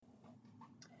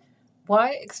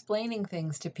Why explaining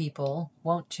things to people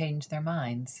won't change their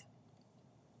minds.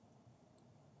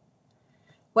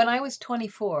 When I was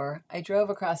 24, I drove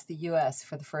across the US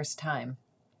for the first time.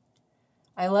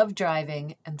 I loved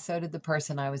driving, and so did the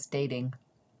person I was dating.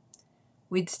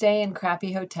 We'd stay in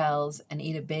crappy hotels and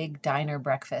eat a big diner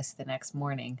breakfast the next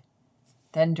morning,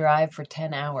 then drive for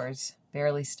 10 hours,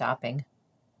 barely stopping.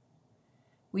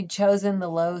 We'd chosen the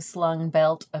low-slung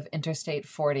belt of Interstate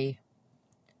 40.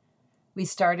 We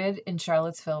started in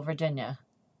Charlottesville, Virginia.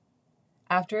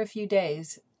 After a few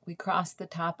days, we crossed the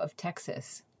top of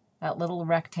Texas, that little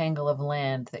rectangle of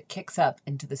land that kicks up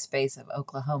into the space of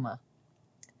Oklahoma.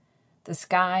 The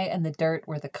sky and the dirt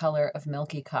were the color of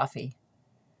milky coffee.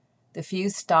 The few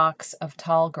stalks of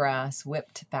tall grass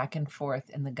whipped back and forth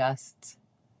in the gusts.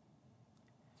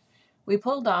 We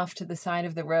pulled off to the side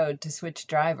of the road to switch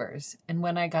drivers, and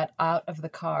when I got out of the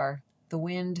car, the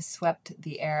wind swept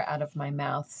the air out of my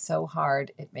mouth so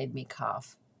hard it made me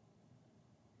cough.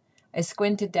 I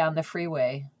squinted down the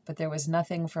freeway, but there was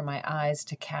nothing for my eyes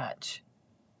to catch.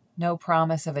 No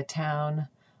promise of a town,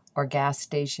 or gas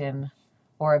station,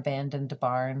 or abandoned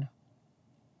barn.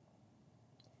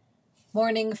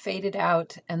 Morning faded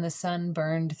out, and the sun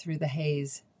burned through the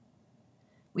haze.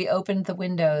 We opened the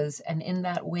windows, and in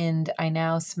that wind I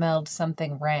now smelled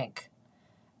something rank,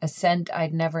 a scent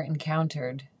I'd never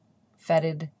encountered,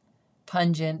 fetid,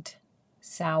 pungent,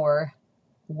 sour,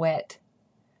 wet,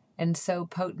 and so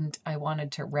potent I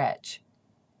wanted to retch.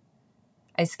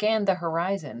 I scanned the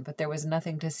horizon, but there was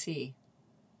nothing to see.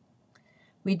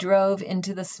 We drove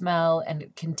into the smell, and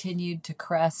it continued to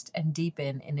crest and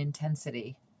deepen in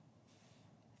intensity.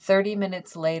 30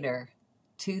 minutes later,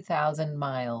 2,000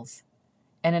 miles,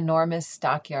 an enormous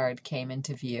stockyard came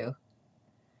into view.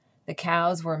 The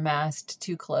cows were massed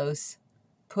too close,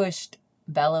 pushed,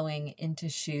 bellowing into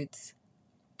chutes,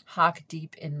 hock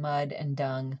deep in mud and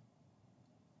dung.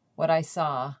 What I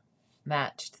saw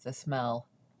matched the smell.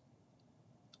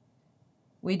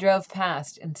 We drove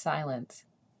past in silence.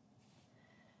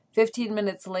 15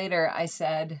 minutes later, I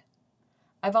said,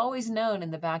 I've always known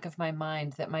in the back of my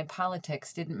mind that my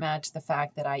politics didn't match the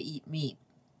fact that I eat meat.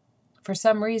 For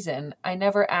some reason, I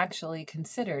never actually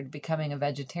considered becoming a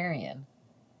vegetarian.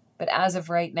 But as of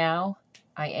right now,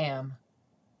 I am.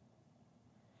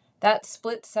 That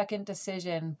split-second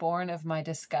decision, born of my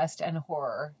disgust and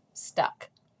horror, stuck.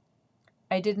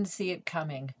 I didn't see it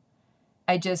coming.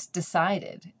 I just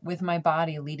decided, with my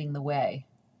body leading the way.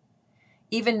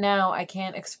 Even now, I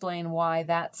can't explain why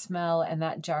that smell and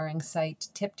that jarring sight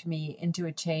tipped me into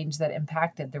a change that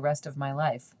impacted the rest of my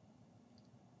life.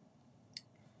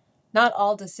 Not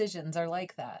all decisions are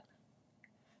like that.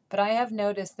 But I have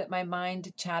noticed that my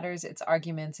mind chatters its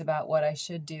arguments about what I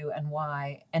should do and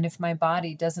why, and if my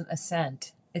body doesn't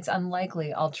assent, it's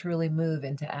unlikely I'll truly move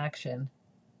into action.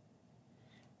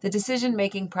 The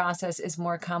decision-making process is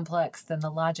more complex than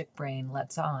the logic brain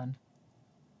lets on.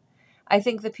 I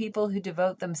think the people who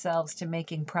devote themselves to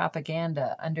making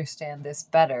propaganda understand this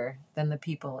better than the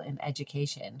people in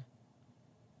education.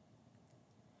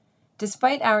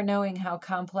 Despite our knowing how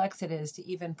complex it is to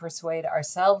even persuade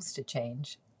ourselves to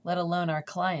change, let alone our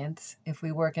clients if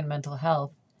we work in mental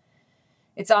health,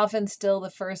 it's often still the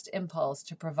first impulse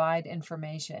to provide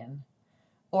information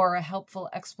or a helpful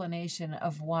explanation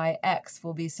of why X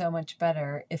will be so much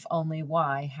better if only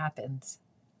Y happens.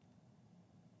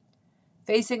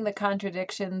 Facing the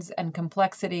contradictions and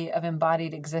complexity of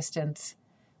embodied existence,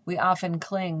 we often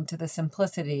cling to the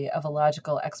simplicity of a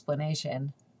logical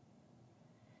explanation.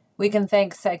 We can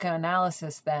thank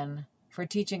psychoanalysis, then, for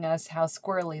teaching us how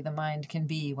squirrely the mind can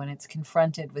be when it's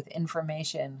confronted with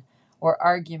information or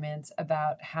arguments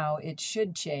about how it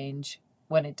should change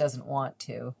when it doesn't want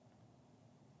to.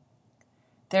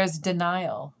 There's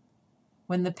denial,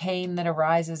 when the pain that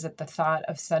arises at the thought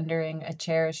of sundering a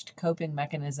cherished coping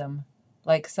mechanism,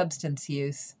 like substance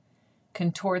use,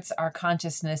 contorts our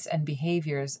consciousness and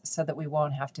behaviors so that we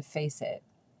won't have to face it.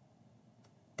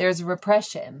 There's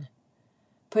repression,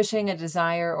 pushing a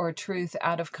desire or truth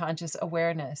out of conscious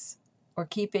awareness, or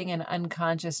keeping an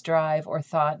unconscious drive or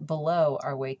thought below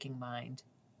our waking mind.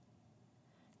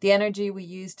 The energy we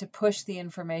use to push the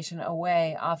information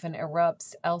away often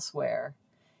erupts elsewhere,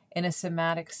 in a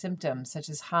somatic symptom such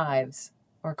as hives,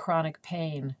 or chronic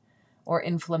pain, or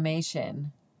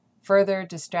inflammation, further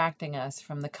distracting us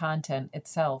from the content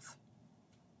itself.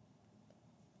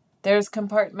 There's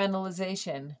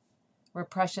compartmentalization,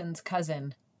 repression's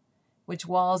cousin, which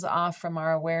walls off from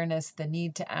our awareness the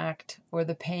need to act or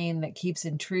the pain that keeps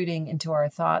intruding into our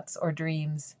thoughts or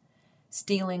dreams,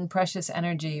 stealing precious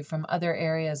energy from other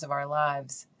areas of our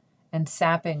lives and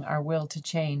sapping our will to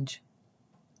change.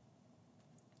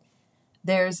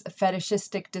 There's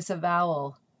fetishistic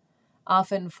disavowal,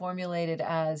 often formulated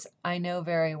as, I know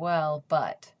very well,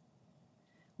 but,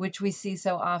 which we see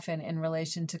so often in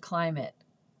relation to climate.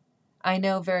 I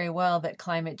know very well that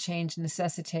climate change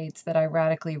necessitates that I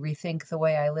radically rethink the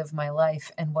way I live my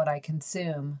life and what I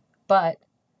consume, but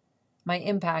my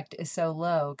impact is so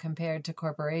low compared to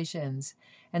corporations,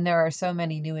 and there are so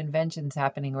many new inventions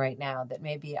happening right now that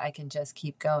maybe I can just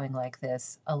keep going like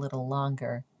this a little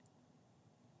longer.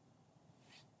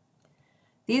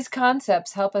 These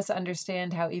concepts help us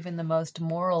understand how even the most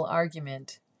moral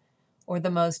argument, or the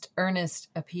most earnest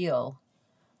appeal,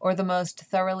 or the most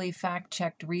thoroughly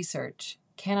fact-checked research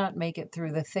cannot make it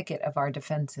through the thicket of our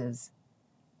defenses.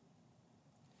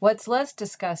 What's less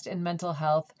discussed in mental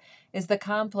health is the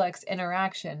complex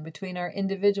interaction between our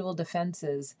individual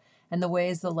defenses and the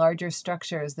ways the larger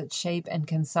structures that shape and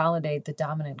consolidate the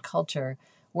dominant culture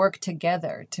work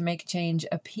together to make change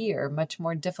appear much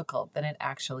more difficult than it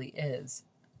actually is.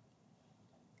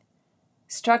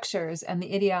 Structures and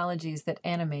the ideologies that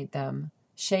animate them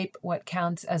shape what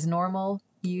counts as normal,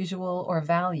 usual, or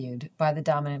valued by the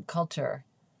dominant culture.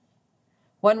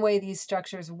 One way these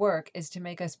structures work is to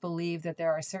make us believe that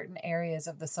there are certain areas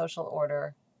of the social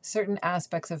order, certain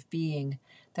aspects of being,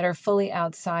 that are fully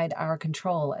outside our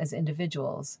control as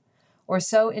individuals, or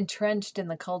so entrenched in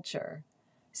the culture,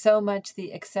 so much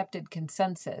the accepted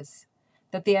consensus,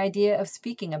 that the idea of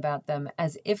speaking about them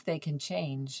as if they can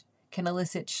change can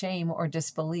elicit shame or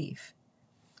disbelief,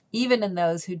 even in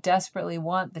those who desperately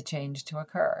want the change to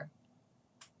occur.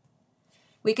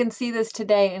 We can see this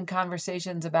today in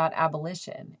conversations about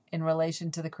abolition in relation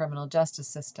to the criminal justice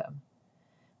system.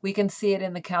 We can see it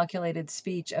in the calculated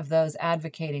speech of those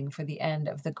advocating for the end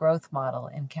of the growth model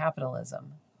in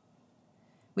capitalism.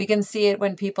 We can see it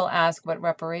when people ask what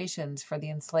reparations for the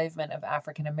enslavement of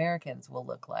African Americans will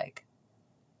look like.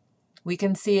 We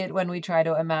can see it when we try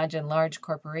to imagine large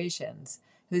corporations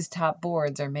whose top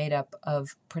boards are made up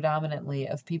of predominantly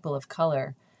of people of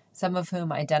color, some of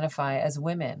whom identify as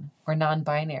women or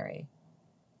non-binary.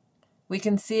 We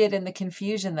can see it in the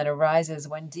confusion that arises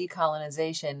when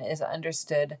decolonization is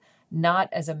understood not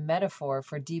as a metaphor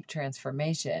for deep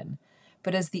transformation,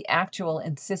 but as the actual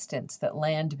insistence that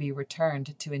land be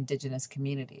returned to indigenous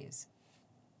communities.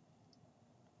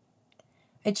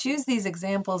 I choose these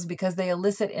examples because they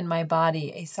elicit in my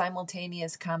body a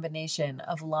simultaneous combination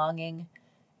of longing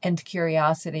and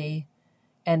curiosity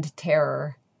and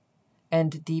terror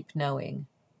and deep knowing.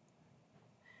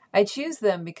 I choose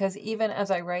them because even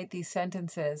as I write these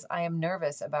sentences, I am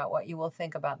nervous about what you will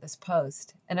think about this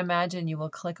post and imagine you will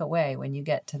click away when you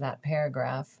get to that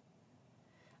paragraph.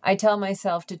 I tell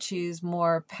myself to choose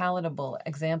more palatable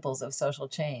examples of social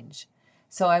change,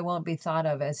 so I won't be thought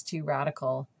of as too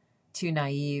radical, too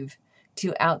naive,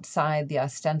 too outside the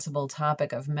ostensible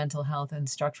topic of mental health and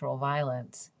structural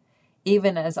violence,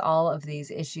 even as all of these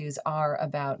issues are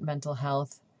about mental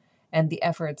health and the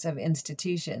efforts of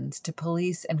institutions to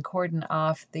police and cordon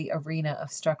off the arena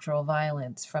of structural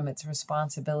violence from its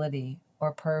responsibility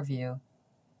or purview.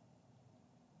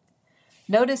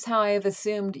 Notice how I have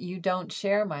assumed you don't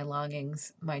share my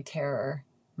longings, my terror,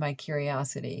 my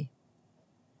curiosity.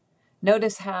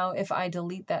 Notice how if I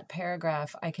delete that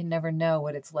paragraph, I can never know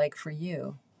what it's like for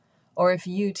you, or if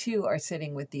you too are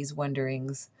sitting with these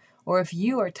wonderings, or if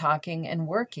you are talking and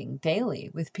working daily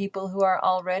with people who are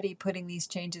already putting these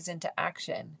changes into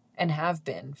action and have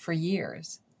been for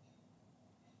years.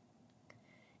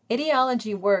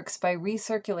 Ideology works by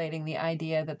recirculating the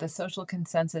idea that the social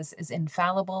consensus is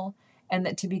infallible and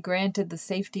that to be granted the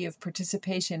safety of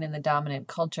participation in the dominant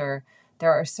culture,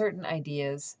 there are certain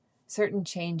ideas, certain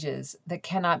changes that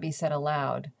cannot be said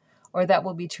aloud, or that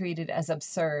will be treated as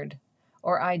absurd,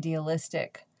 or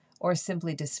idealistic, or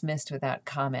simply dismissed without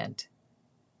comment.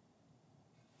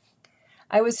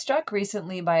 I was struck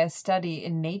recently by a study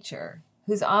in Nature,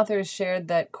 whose authors shared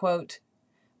that, quote,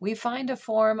 "We find a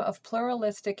form of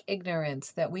pluralistic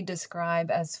ignorance that we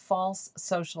describe as false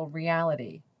social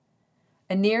reality,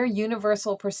 a near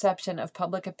universal perception of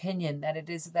public opinion that it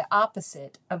is the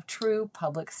opposite of true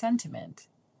public sentiment.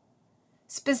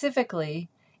 Specifically,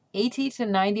 80 to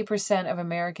 90% of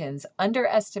Americans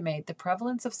underestimate the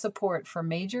prevalence of support for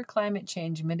major climate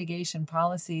change mitigation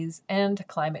policies and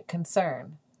climate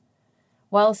concern,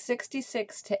 while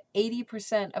 66 to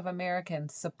 80% of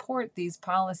Americans support these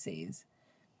policies.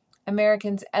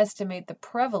 Americans estimate the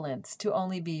prevalence to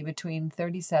only be between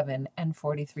 37 and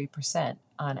 43%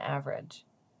 on average."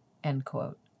 End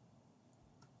quote.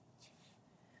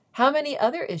 How many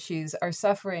other issues are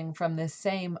suffering from this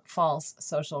same false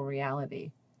social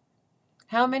reality?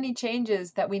 How many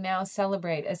changes that we now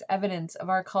celebrate as evidence of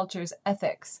our culture's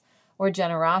ethics or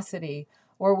generosity,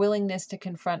 or willingness to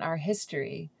confront our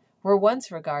history were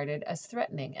once regarded as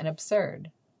threatening and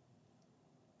absurd.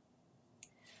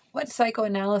 What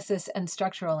psychoanalysis and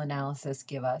structural analysis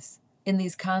give us in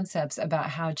these concepts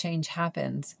about how change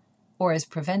happens or is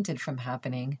prevented from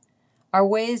happening are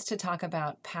ways to talk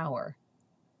about power.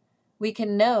 We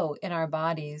can know in our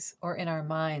bodies or in our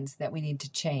minds that we need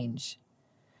to change.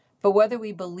 But whether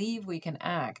we believe we can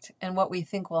act and what we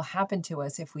think will happen to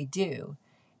us if we do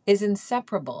is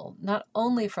inseparable not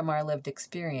only from our lived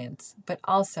experience, but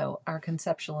also our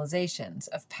conceptualizations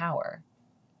of power.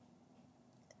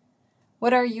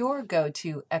 What are your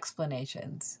go-to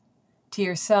explanations to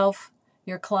yourself,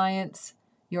 your clients,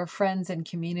 your friends and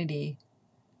community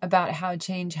about how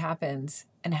change happens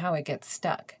and how it gets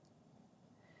stuck?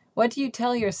 What do you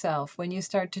tell yourself when you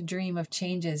start to dream of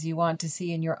changes you want to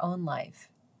see in your own life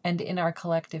and in our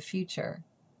collective future?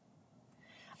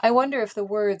 I wonder if the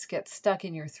words get stuck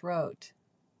in your throat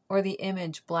or the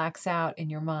image blacks out in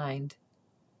your mind.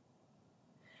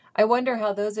 I wonder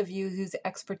how those of you whose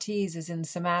expertise is in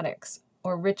somatics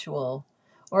or ritual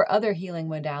or other healing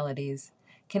modalities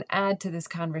can add to this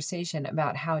conversation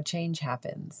about how change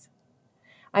happens.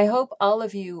 I hope all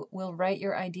of you will write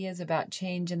your ideas about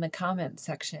change in the comments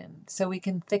section so we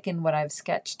can thicken what I've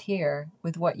sketched here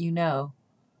with what you know.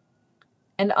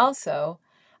 And also,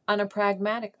 on a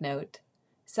pragmatic note,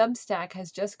 Substack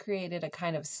has just created a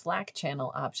kind of Slack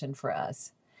channel option for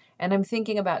us, and I'm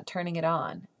thinking about turning it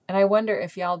on, and I wonder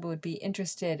if y'all would be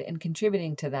interested in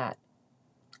contributing to that.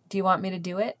 Do you want me to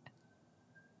do it?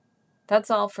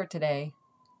 That's all for today.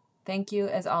 Thank you,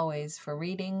 as always, for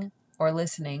reading or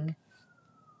listening,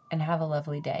 and have a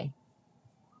lovely day.